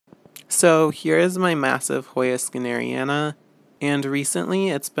So here is my massive Hoya Skinneriana, and recently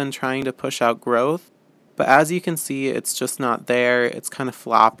it's been trying to push out growth, but as you can see it's just not there. It's kind of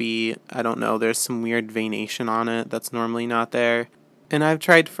floppy. I don't know, there's some weird veination on it that's normally not there. And I've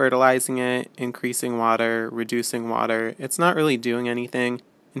tried fertilizing it, increasing water, reducing water. It's not really doing anything.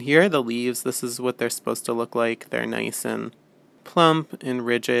 And here are the leaves. This is what they're supposed to look like. They're nice and plump and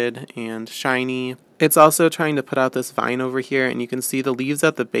rigid and shiny. It's also trying to put out this vine over here, and you can see the leaves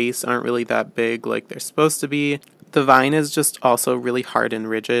at the base aren't really that big like they're supposed to be. The vine is just also really hard and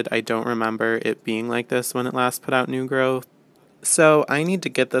rigid. I don't remember it being like this when it last put out new growth. So I need to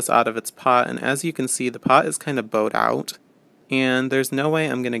get this out of its pot, and as you can see the pot is kind of bowed out. And there's no way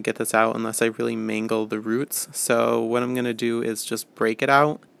I'm going to get this out unless I really mangle the roots. So what I'm going to do is just break it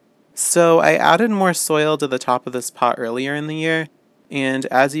out. So I added more soil to the top of this pot earlier in the year. And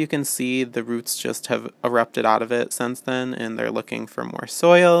as you can see, the roots just have erupted out of it since then, and they're looking for more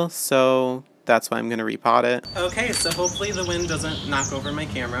soil, so that's why I'm going to repot it. Okay, so hopefully the wind doesn't knock over my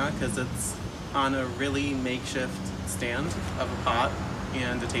camera, because it's on a really makeshift stand of a pot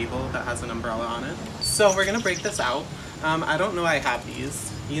and a table that has an umbrella on it. So we're going to break this out. I don't know I have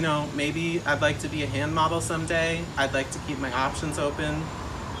these. You know, maybe I'd like to be a hand model someday. I'd like to keep my options open.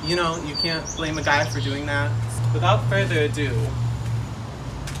 You know, you can't blame a guy for doing that. Without further ado,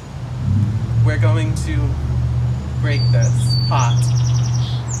 we're going to break this pot.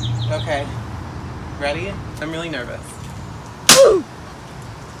 Okay, ready? I'm really nervous. Woo!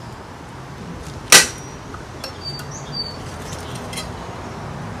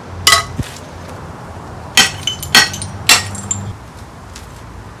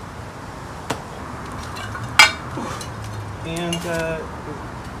 And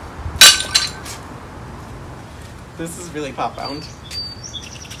this is really pot bound.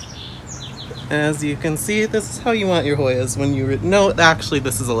 As you can see, this is how you want your Hoyas when you no, actually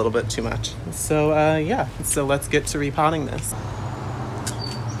this is a little bit too much. So yeah, so let's get to repotting this.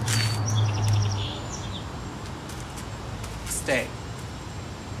 Stay.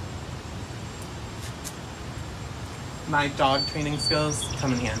 My dog training skills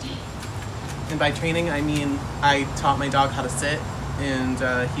come in handy. And by training, I mean I taught my dog how to sit,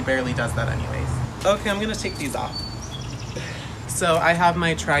 and he barely does that anyways. Okay, I'm gonna take these off. So I have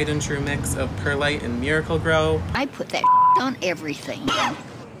my tried and true mix of Perlite and Miracle-Gro. I put that on everything.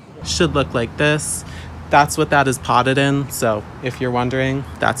 Should look like this. That's what that is potted in, so if you're wondering,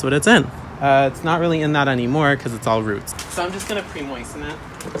 that's what it's in. It's not really in that anymore because it's all roots. So I'm just gonna pre-moisten it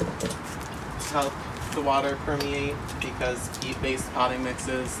to help the water permeate, because peat-based potting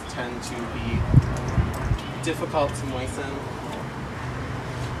mixes tend to be difficult to moisten.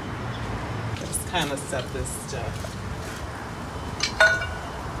 Just kind of set this stuff.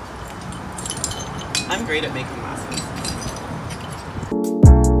 I'm great at making messes.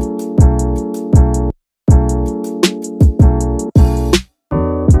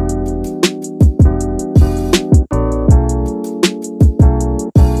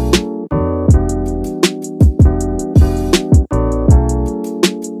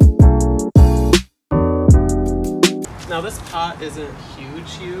 Now this pot isn't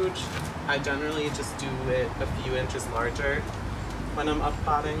huge. I generally just do it a few inches larger when I'm up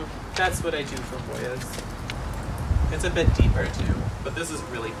potting. That's what I do for Hoyas. It's a bit deeper too, but this is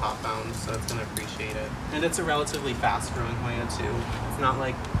really pot bound, so it's gonna appreciate it. And it's a relatively fast growing Hoya too. It's not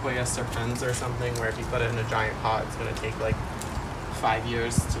like Hoya serpens or something where if you put it in a giant pot, it's gonna take like 5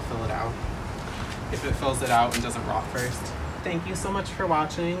 years to fill it out. If it fills it out and doesn't rot first. Thank you so much for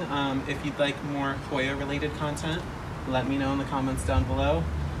watching. If you'd like more Hoya related content, let me know in the comments down below.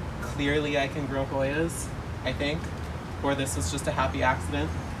 Clearly I can grow Hoyas, I think. Or this was just a happy accident.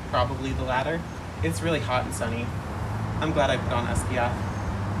 Probably the latter. It's really hot and sunny. I'm glad I put on SPF.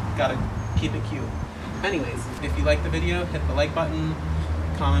 Gotta keep it cute. Anyways, if you like the video, hit the like button,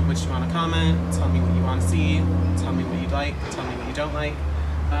 comment what you want to comment, tell me what you want to see, tell me what you like, tell me what you don't like,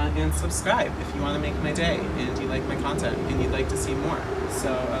 and subscribe if you want to make my day and you like my content and you'd like to see more. So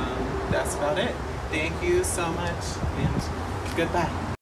that's about it. Thank you so much, and goodbye.